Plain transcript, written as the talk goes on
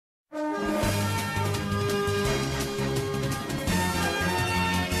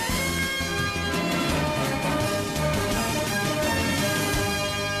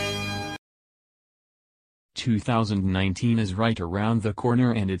2019 is right around the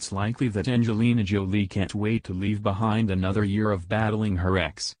corner, and it's likely that Angelina Jolie can't wait to leave behind another year of battling her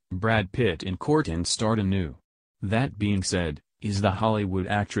ex, Brad Pitt, in court and start anew. That being said, is the Hollywood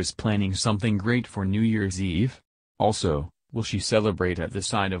actress planning something great for New Year's Eve? Also, will she celebrate at the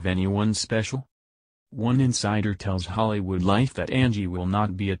side of anyone special? One insider tells Hollywood Life that Angie will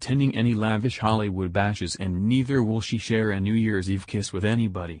not be attending any lavish Hollywood bashes, and neither will she share a New Year's Eve kiss with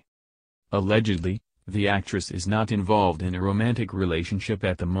anybody. Allegedly, the actress is not involved in a romantic relationship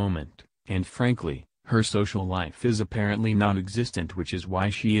at the moment, and frankly, her social life is apparently non-existent, which is why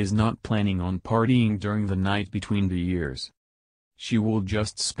she is not planning on partying during the night between the years. She will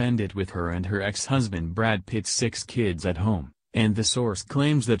just spend it with her and her ex-husband Brad Pitt's 6 kids at home, and the source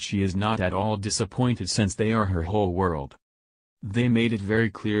claims that she is not at all disappointed since they are her whole world. They made it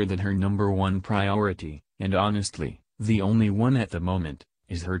very clear that her #1 priority, and honestly, the only one at the moment,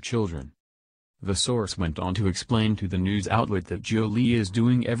 is her children. The source went on to explain to the news outlet that Jolie is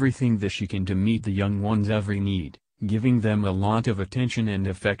doing everything that she can to meet the young ones' every need, giving them a lot of attention and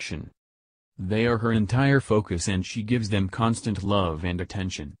affection. They are her entire focus, and she gives them constant love and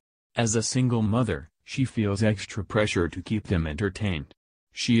attention. As a single mother, she feels extra pressure to keep them entertained.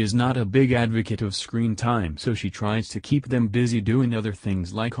 She is not a big advocate of screen time, so she tries to keep them busy doing other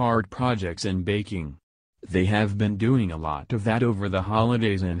things like art projects and baking. They have been doing a lot of that over the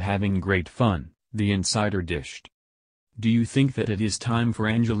holidays and having great fun, the insider dished. Do you think that it is time for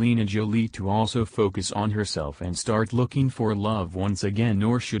Angelina Jolie to also focus on herself and start looking for love once again,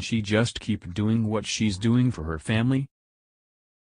 or should she just keep doing what she's doing for her family?